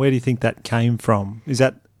time? Where do you think that came from? Is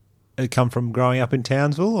that it come from growing up in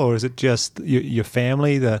Townsville, or is it just your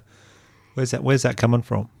family, the Where's that coming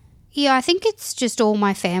from? Yeah, I think it's just all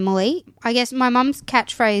my family. I guess my mum's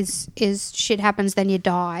catchphrase is "shit happens, then you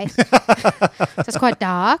die." So it's quite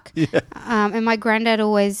dark. Yeah. And my granddad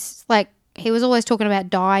always, like, he was always talking about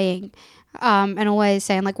dying, and always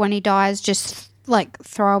saying, like, when he dies, just, like,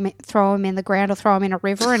 throw him in the ground or throw him in a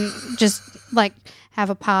river and just, like, have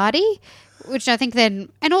a party. Which I think then...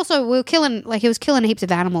 And also, he was killing heaps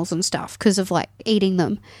of animals and stuff because of, like, eating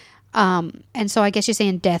them. And so I guess you're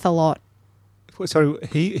seeing death a lot. So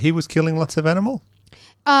he was killing lots of animal?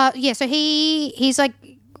 Yeah, so he's like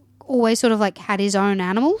always sort of like had his own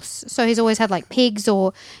animals. So he's always had like pigs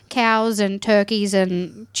or cows and turkeys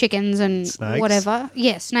and chickens and Snakes. whatever.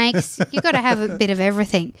 Yeah, snakes. You got to have a bit of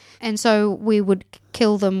everything. And so we would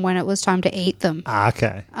kill them when it was time to eat them. Ah,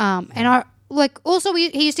 okay. And I like also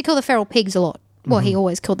he used to kill the feral pigs a lot. Well, he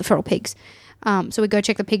always killed the feral pigs. So we'd go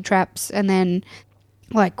check the pig traps and then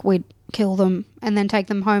like we'd kill them and then take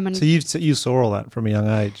them home. And So you saw all that from a young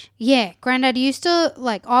age? yeah, Granddad used to,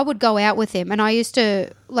 like, I would go out with him and I used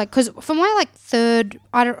to, like, because for my, like, third,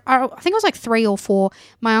 I think it was, like, 3 or 4,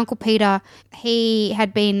 my Uncle Peter, he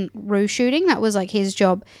had been roo shooting. That was, like, his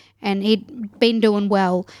job. And he'd been doing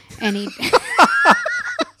well. And he...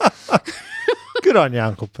 Good on you,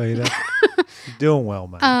 Uncle Peter. You're doing well,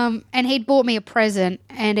 mate. and he'd bought me a present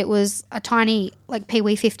and it was a tiny, like,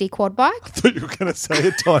 Pee-wee 50 quad bike. I thought you were going to say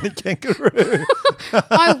a tiny kangaroo.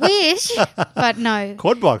 I wish, but no.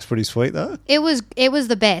 Quad bike's pretty sweet, though. It was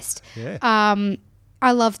the best. Yeah.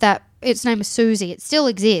 I love that. Its name is Susie. It still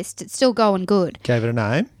exists. It's still going good. Gave it a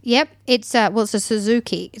name. Yep, it's it's a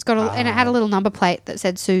Suzuki. It's got and it had a little number plate that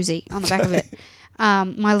said Susie on the back of it.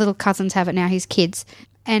 My little cousins have it now. His kids,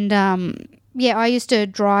 and yeah, I used to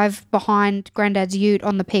drive behind Granddad's ute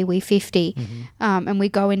on the Pee-wee 50, and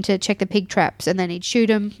we'd go in to check the pig traps, and then he'd shoot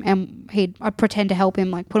them, and I'd pretend to help him,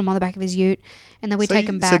 like put him on the back of his ute, and then we'd take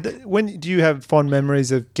him back. So when do you have fond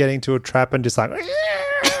memories of getting to a trap and just like,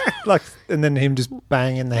 like, and then him just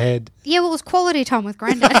bang in the head? Yeah, well, it was quality time with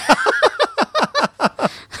Granddad.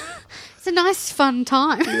 It's a nice, fun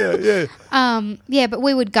time. Yeah. Yeah, but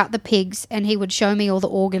we would gut the pigs and he would show me all the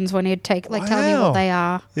organs when he'd tell me what they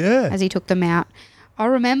are as he took them out. I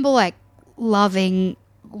remember, like, loving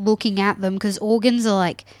looking at them because organs are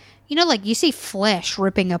like, you know, like you see flesh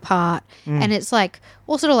ripping apart and it's like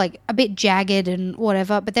all sort of like a bit jagged and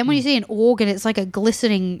whatever. But then when you see an organ, it's like a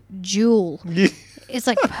glistening jewel. Yeah. It's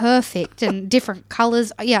like perfect and different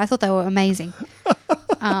colours. Yeah, I thought they were amazing.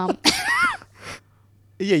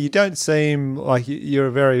 Yeah, you don't seem like you're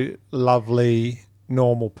a very lovely,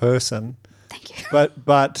 normal person. Thank you.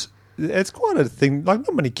 But it's quite a thing. Like,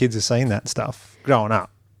 not many kids are seeing that stuff growing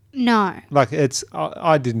up. No. Like,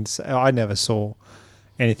 I never saw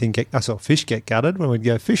anything. I saw fish get gutted when we'd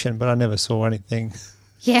go fishing, but I never saw anything,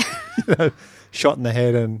 Yeah. shot in the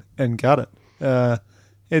head and gutted. I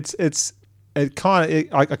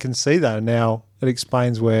can see that now. It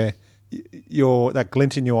explains where that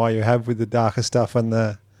glint in your eye you have with the darker stuff and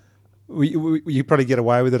you probably get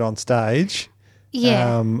away with it on stage.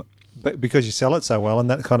 Yeah. But because you sell it so well, and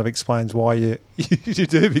that kind of explains why you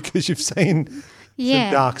do, because you've seen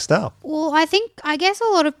some dark stuff. Well, I guess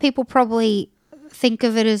a lot of people probably think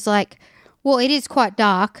of it as like, well, it is quite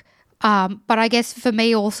dark. But I guess for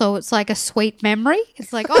me also it's like a sweet memory.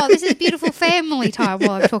 It's like, oh, this is beautiful family time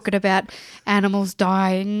while I'm talking about animals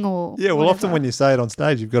dying or yeah, well, whatever. often when you say it on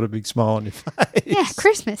stage, you've got a big smile on your face. Yeah,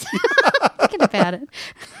 Christmas. Thinking about it.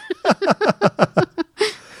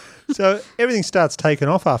 So everything starts taking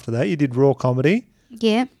off after that. You did raw comedy.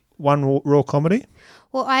 Yeah. One raw comedy.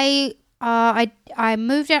 Well, I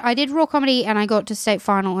moved out. I did raw comedy and I got to state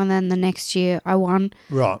final, and then the next year I won.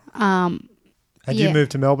 Right. Had you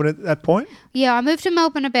moved to Melbourne at that point? Yeah, I moved to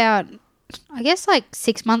Melbourne about, I guess, like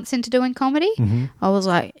 6 months into doing comedy. Mm-hmm. I was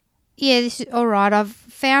like, yeah, this is all right. I've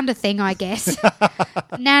found a thing, I guess.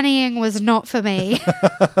 Nannying was not for me.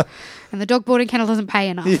 And the dog boarding kennel doesn't pay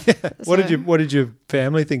enough. Yeah. What did your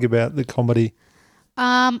family think about the comedy? Well,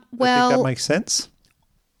 I think that makes sense.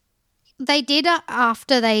 They did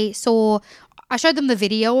after they saw, I showed them the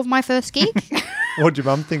video of my first gig. What did your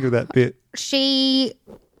mum think of that bit? She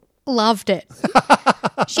loved it.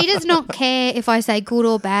 She does not care if I say good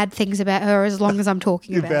or bad things about her as long as I'm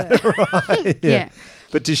talking about it. Right. Yeah.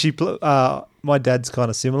 But does she? My dad's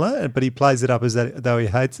kind of similar, but he plays it up as though he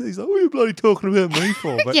hates it. He's like, "What are you bloody talking about me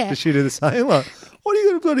for?" But Yeah. does she do the same? Like, what are you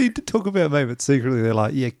going to bloody talk about me? But secretly, they're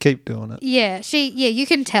like, "Yeah, keep doing it." Yeah, you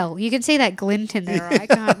can tell. You can see that glint in their eye,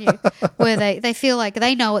 can't you? Where they feel like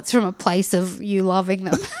they know it's from a place of you loving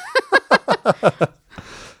them.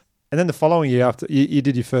 And then the following year, after you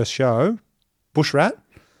did your first show, Bush Rat,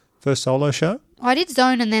 first solo show. I did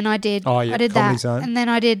Zone, and then I did Oh, yeah, I did Comedy that, Zone. and then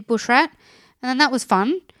I did Bushrat, and then that was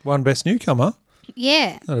fun. Won Best Newcomer.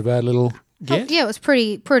 Yeah. Not a bad little Oh, get. yeah, it was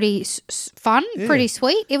pretty fun, pretty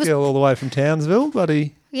sweet. It was Girl all the way from Townsville,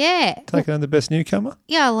 buddy, yeah. taking on the Best Newcomer.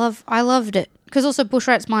 Yeah, I loved it. Because also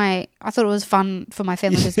Bushrat's I thought it was fun for my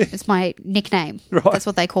family because it's my nickname. Right. That's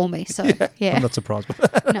what they call me. So, yeah. I'm not surprised by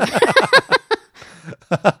that.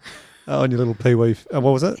 No. Oh, and your little peewee, what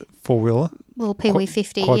was it? Four-wheeler? Little Pee-wee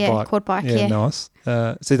 50, quad bike, Yeah, yeah. nice.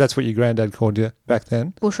 See, that's what your granddad called you back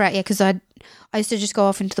then. Bushrat, yeah, because I used to just go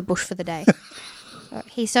off into the bush for the day. So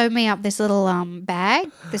he sewed me up this little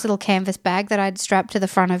bag, this little canvas bag that I'd strapped to the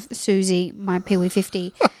front of Susie, my Pee-wee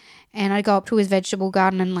 50, and I'd go up to his vegetable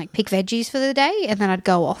garden and like pick veggies for the day, and then I'd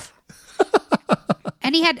go off.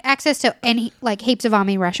 And he had access to heaps of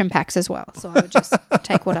army ration packs as well, so I would just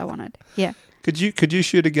take what I wanted. Yeah. Could you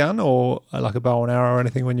shoot a gun or like a bow and arrow or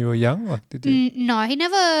anything when you were young? Like, did you? No, he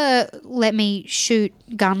never let me shoot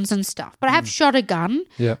guns and stuff. But I have shot a gun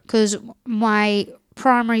Yeah. because my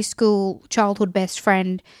primary school childhood best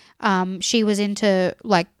friend, she was into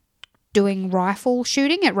like doing rifle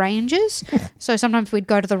shooting at ranges. So sometimes we'd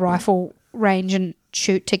go to the rifle range and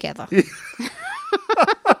shoot together.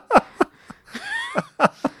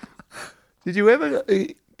 Did you ever?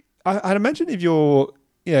 I'd imagine if you're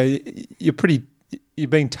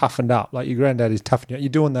being toughened up, like your granddad is toughening you up. You're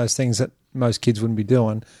doing those things that most kids wouldn't be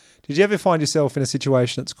doing. Did you ever find yourself in a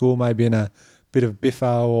situation at school, maybe in a bit of biffer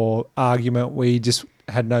or argument where you just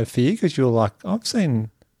had no fear because you were like, I'll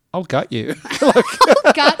gut you.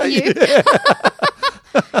 Got you.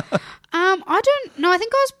 I don't know. I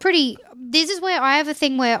think I was pretty. This is where I have a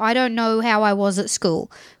thing where I don't know how I was at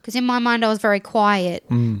school because in my mind I was very quiet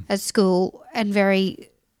at school and very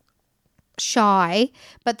shy.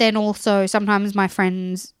 But then also sometimes my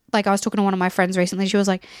friends, like I was talking to one of my friends recently, she was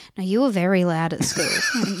like, "No, you were very loud at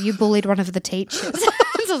school. You bullied one of the teachers." So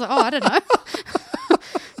I was like, "Oh, I don't know."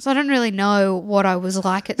 So I don't really know what I was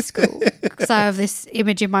like at school because I have this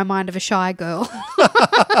image in my mind of a shy girl.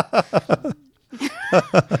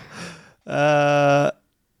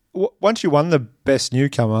 Once you won the Best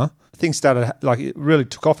Newcomer, things started, like it really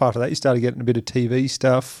took off after that. You started getting a bit of TV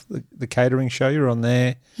stuff, the catering show, you were on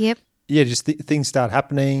there. Yep. Yeah, just things start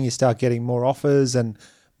happening. You start getting more offers and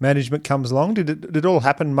management comes along. Did it all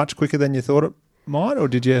happen much quicker than you thought it might? Or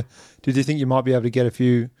did you think you might be able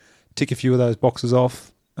to tick a few of those boxes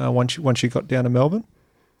off once you got down to Melbourne?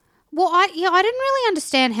 Well, I didn't really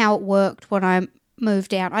understand how it worked when I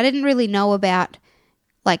moved out. I didn't really know about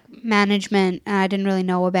like management, and I didn't really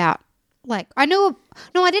know about like I don't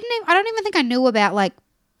even think I knew about like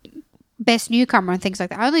Best Newcomer and things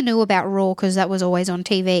like that. I only knew about Raw because that was always on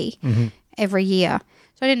TV every year,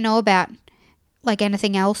 so I didn't know about like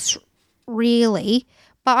anything else really.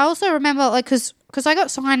 But I also remember like because I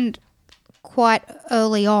got signed quite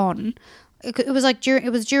early on. It was like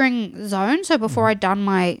during Zone, so before I'd done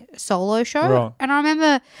my solo show, Right. and I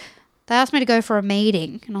remember they asked me to go for a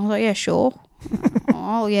meeting, and I was like, yeah, sure.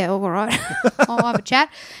 Oh, yeah, all right. I'll have a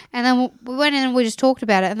chat. And then we went in and we just talked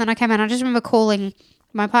about it. And then I came out and I just remember calling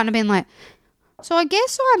my partner being like, so I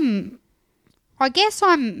guess I'm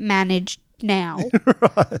managed now.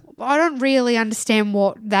 Right. I don't really understand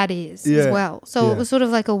what that is as well. So it was sort of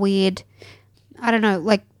like a weird, I don't know,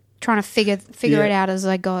 like trying to figure it out as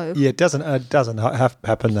I go. Yeah, it doesn't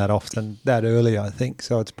happen that often, that early, I think.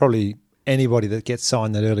 So it's probably anybody that gets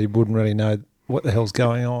signed that early wouldn't really know what the hell's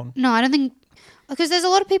going on. No, I don't think, because there's a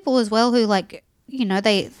lot of people as well who like, you know,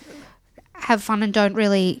 they have fun and don't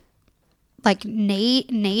really like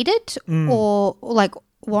need it or like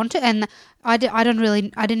want it, and I didn't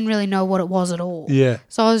really know what it was at all. Yeah.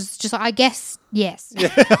 So I was just like, I guess yes.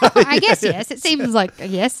 I guess yes. It seems like a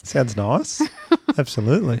yes. Sounds nice.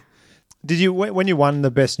 Absolutely. Did you, when you won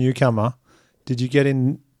the Best Newcomer, did you get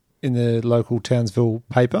in the local Townsville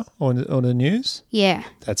paper on the news? Yeah.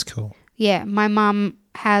 That's cool. Yeah. My mum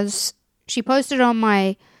she posted on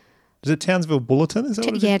my... Is it Townsville Bulletin? Is that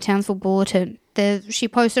what it is? Yeah, Townsville Bulletin. She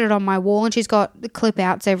posted it on my wall and she's got the clip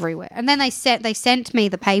outs everywhere. And then they sent me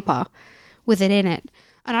the paper with it in it.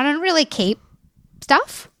 And I don't really keep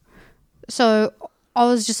stuff. So I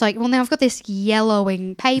was just like, well, now I've got this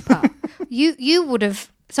yellowing paper. you would have...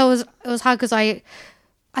 So it was hard because I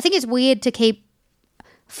think it's weird to keep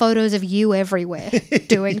photos of you everywhere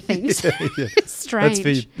doing things. Yeah. It's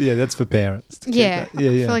strange. That's for parents. Yeah. Yeah.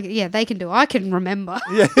 I feel like, they can do it. I can remember.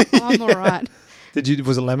 Yeah. I'm all right.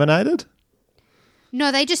 Was it laminated?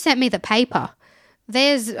 No, they just sent me the paper.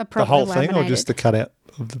 There's a The proper whole laminated. thing or just the cutout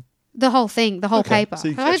of the... The whole thing, the whole paper. So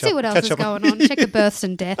you I can see what else is going on. Check the births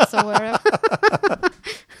and deaths or whatever.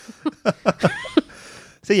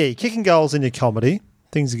 So yeah, you're kicking goals in your comedy.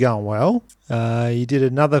 things are going well. You did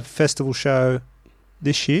another festival show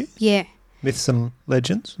this year, Yeah. Myths and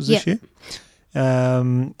Legends was this Yep. year.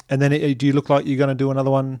 And then do you look like you're going to do another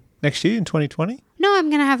one next year in 2020? No, I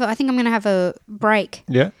think I'm going to have a break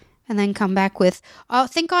Yeah. and then come back with. I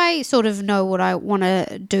think I sort of know what I want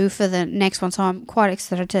to do for the next one, so I'm quite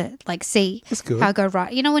excited to like see That's good. how I go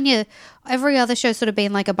right. You know, when every other show's sort of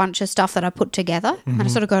been like a bunch of stuff that I put together, and I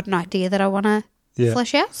sort of got an idea that I want to Yeah.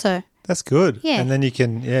 flesh out. So That's good. Yeah. And then you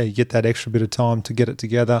can, you get that extra bit of time to get it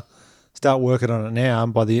together. Start working on it now,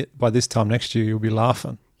 and by this time next year, you'll be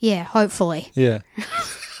laughing. yeah, hopefully, Yeah.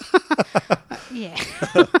 yeah.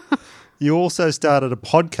 You also started a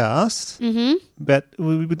podcast.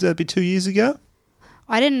 Mm-hmm. Would that be 2 years ago?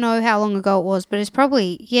 I didn't know how long ago it was, but it's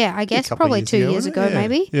probably I guess couple of probably years 2 years wasn't ago, it?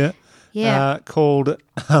 maybe. Yeah. Yeah. Called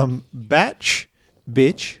Batch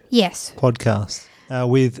Bitch Yes. Podcast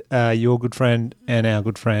with your good friend and our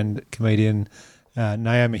good friend, comedian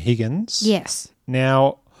Naomi Higgins. Yes.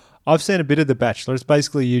 Now, I've seen a bit of The Bachelor. It's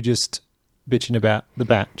basically you just bitching about The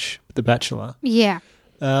Bachelor. Yeah.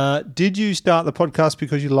 Did you start the podcast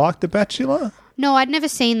because you liked The Bachelor? No, I'd never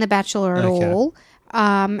seen The Bachelor at Okay. all.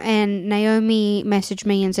 And Naomi messaged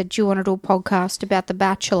me and said, "Do you want to do a podcast about The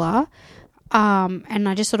Bachelor?" And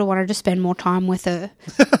I just sort of wanted to spend more time with her.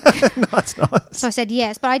 That's nice. So I said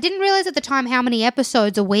yes, but I didn't realize at the time how many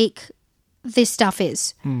episodes a week this stuff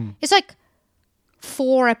is. It's like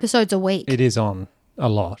 4 episodes a week. It is on a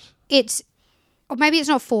lot. Or maybe it's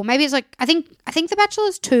not 4. Maybe it's like I think The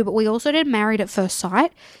Bachelor's 2, but we also did Married at First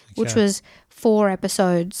Sight, which Okay. was 4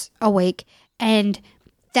 episodes a week, and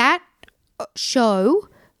that show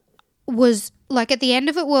was like at the end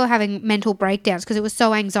of it we were having mental breakdowns because it was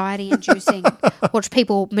so anxiety inducing. Watch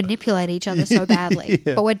people manipulate each other so badly.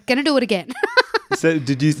 Yeah. But we're gonna do it again. So,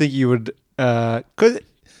 did you think you would? Because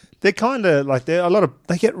they're kind of like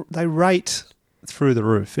they rate through the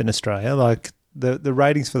roof in Australia. Like the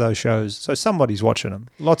ratings for those shows. So somebody's watching them.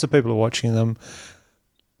 Lots of people are watching them.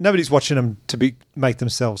 Nobody's watching them to make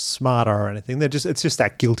themselves smarter or anything. It's just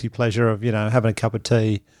that guilty pleasure of having a cup of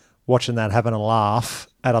tea, watching that, having a laugh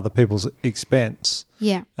at other people's expense.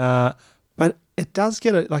 Yeah. But it does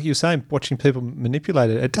get like you were saying, watching people manipulate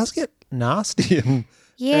it. It does get nasty and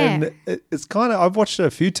Yeah. and it's kind of. I've watched it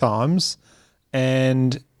a few times,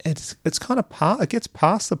 and it's kind of it gets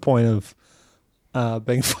past the point of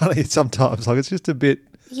being funny sometimes. Like it's just a bit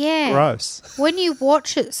Yeah. gross. When you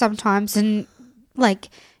watch it sometimes and like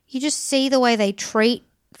you just see the way they treat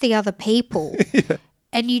the other people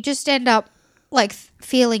and you just end up like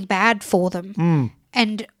feeling bad for them.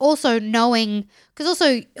 And also knowing, because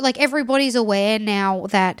also like everybody's aware now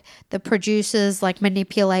that the producers like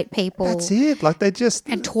manipulate people That's it. Like they just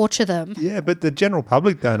and torture them. yeah, but the general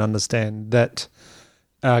public don't understand that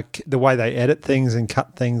the way they edit things and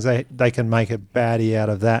cut things, they can make a baddie out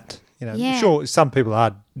of that. Yeah. Sure, some people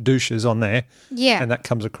are douches on there, Yeah. and that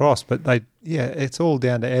comes across. But it's all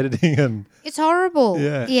down to editing and It's horrible.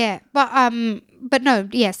 Yeah. Yeah. But no,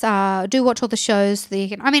 yes, do watch all the shows that you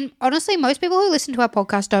can. I mean, honestly, most people who listen to our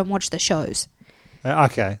podcast don't watch the shows,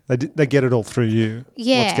 okay, they get it all through you.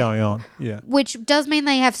 Yeah. What's going on? Yeah. which does mean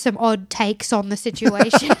they have some odd takes on the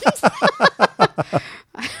situations.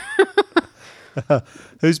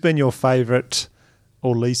 Who's been your favourite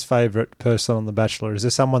or least favourite person on The Bachelor? Is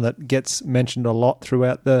there someone that gets mentioned a lot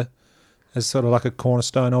throughout as sort of like a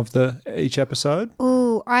cornerstone of each episode?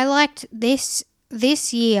 Ooh, I liked this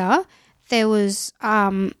year. There was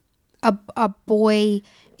a boy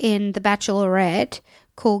in The Bachelorette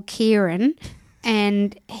called Kieran,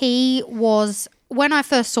 and he was, when I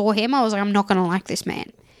first saw him, I was like, I'm not going to like this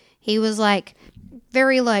man. He was like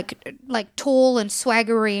very like tall and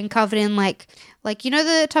swaggery and covered in like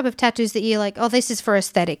the type of tattoos that you're like, oh, this is for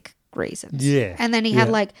aesthetic reasons. Yeah. And then he had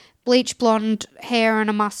Yeah. like bleach blonde hair and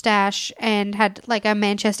a mustache and had like a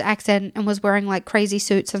Manchester accent and was wearing like crazy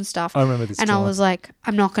suits and stuff. I remember this And guy. I was like,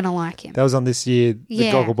 I'm not going to like him. That was on this year. The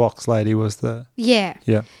Yeah. Gogglebox lady was the Yeah.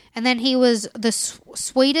 yeah. And then he was the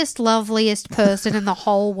sweetest, loveliest person in the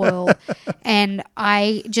whole world. And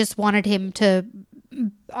I just wanted him to.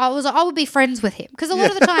 I would be friends with him because a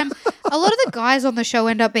lot of the time, a lot of the guys on the show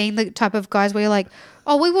end up being the type of guys where you're like,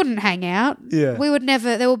 oh, we wouldn't hang out. Yeah. We would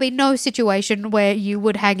never. There would be no situation where you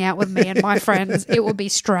would hang out with me and my friends. It would be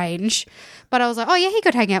strange. But I was like, oh yeah, he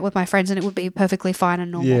could hang out with my friends and it would be perfectly fine and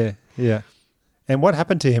normal. Yeah, yeah. And what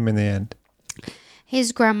happened to him in the end?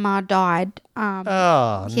 His grandma died.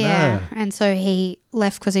 Oh, Yeah, no. and so he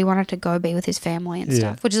left because he wanted to go be with his family and Yeah.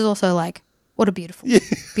 stuff, which is also like, what a beautiful,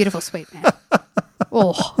 beautiful, sweet man.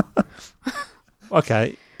 Oh,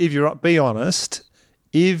 Okay, be honest,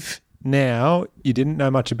 if now you didn't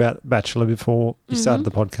know much about Bachelor before you started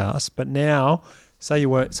the podcast, but now say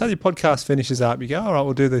your podcast finishes up, you go, all right,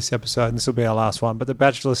 we'll do this episode and this will be our last one, but The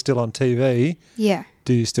Bachelor's still on TV. Yeah.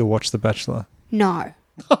 Do you still watch The Bachelor? No.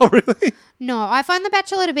 Oh, really? No, I find The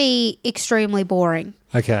Bachelor to be extremely boring.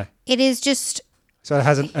 Okay. It is just... So it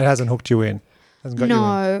hasn't hooked you in? Hasn't got you in?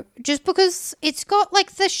 No, just because it's got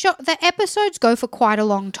like the episodes go for quite a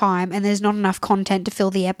long time and there's not enough content to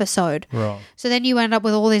fill the episode. Right. So then you end up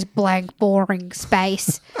with all this blank, boring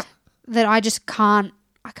space that I just can't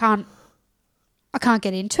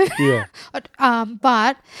get into. Yeah.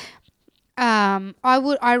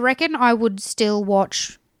 I reckon I would still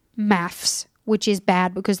watch Maths, which is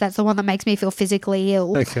bad because that's the one that makes me feel physically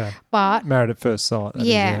ill. Okay. But Married at First Sight. that is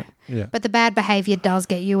yeah. it. Yeah. But the bad behaviour does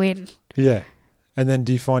get you in. Yeah. And then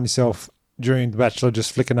do you find yourself during The Bachelor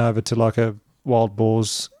just flicking over to like a Wild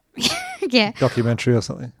Boars Yeah. documentary or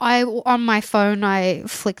something? On my phone, I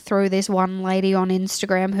flick through this one lady on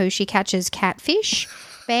Instagram who she catches catfish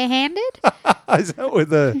barehanded. Is that with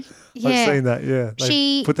the... Yeah. I've seen that, yeah. They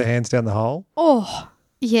She- put their hands down the hole. Oh,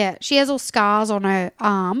 yeah. She has all scars on her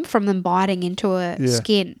arm from them biting into her Yeah.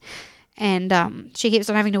 skin. And she keeps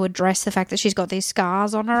on having to address the fact that she's got these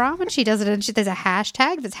scars on her arm, and she does it. And there's a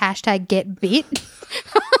hashtag that's hashtag get bit.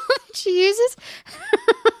 She uses.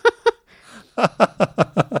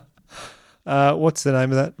 What's the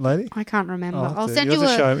name of that lady? I can't remember. I'll to- send you'll you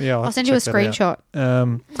have to show a. me. Yeah, I'll I'll have send to you a check that out.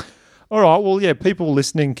 screenshot. All right. Well, yeah, people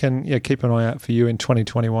listening can keep an eye out for you in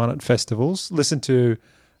 2021 at festivals. Listen to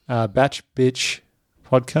Batch Bitch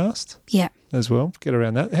podcast Yeah. as well. Get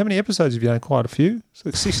around that. How many episodes have you done? Quite a few. So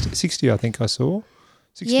like 60 I think I saw.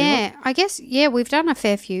 60 Yeah, I guess, we've done a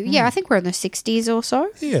fair few. Yeah, I think we're in the 60s or so.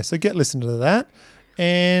 Yeah, so listen to that.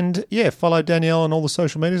 And yeah, follow Danielle on all the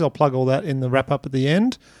social medias. I'll plug all that in the wrap up at the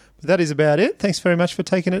end. But that is about it. Thanks very much for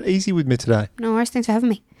taking it easy with me today. No worries. Thanks for having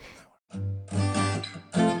me.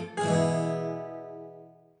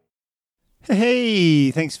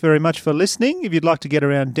 Hey, thanks very much for listening. If you'd like to get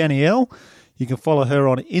around Danielle, you can follow her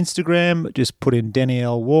on Instagram. Just put in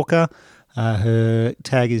Danielle Walker. Her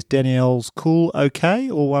tag is Danielle's Cool OK,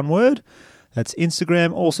 all one word. That's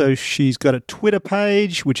Instagram. Also, she's got a Twitter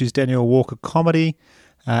page, which is Danielle Walker Comedy.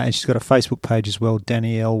 And she's got a Facebook page as well,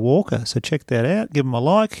 Danielle Walker. So check that out. Give them a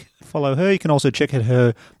like. Follow her. You can also check out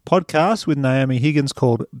her podcast with Naomi Higgins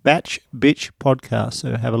called Batch Bitch Podcast.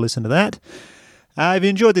 So have a listen to that. If you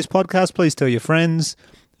enjoyed this podcast, please tell your friends.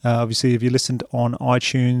 Obviously, if you listened on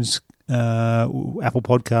iTunes, Apple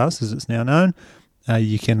Podcasts, as it's now known,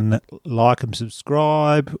 you can like and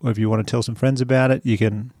subscribe. Or if you want to tell some friends about it, you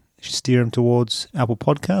can steer them towards Apple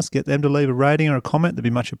Podcasts. Get them to leave a rating or a comment. That'd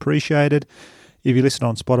be much appreciated. If you listen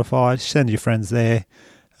on Spotify, send your friends there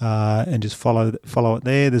and just follow it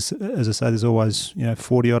there. There's, as I say, there's always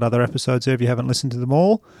 40-odd other episodes there if you haven't listened to them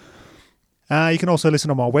all. You can also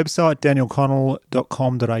listen on my website,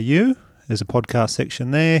 danielconnell.com.au. There's a podcast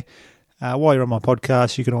section there. While you're on my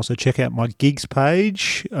podcast, you can also check out my gigs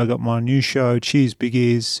page. I've got my new show, Cheers Big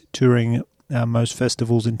Ears, touring most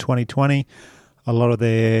festivals in 2020. A lot of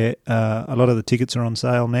the tickets are on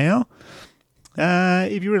sale now.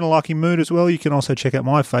 If you're in a lucky mood as well, you can also check out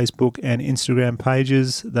my Facebook and Instagram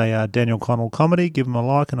pages. They are Daniel Connell Comedy. Give them a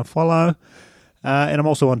like and a follow. And I'm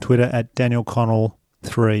also on Twitter at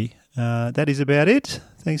DanielConnell3. That is about it.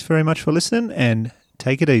 Thanks very much for listening and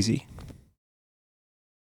take it easy.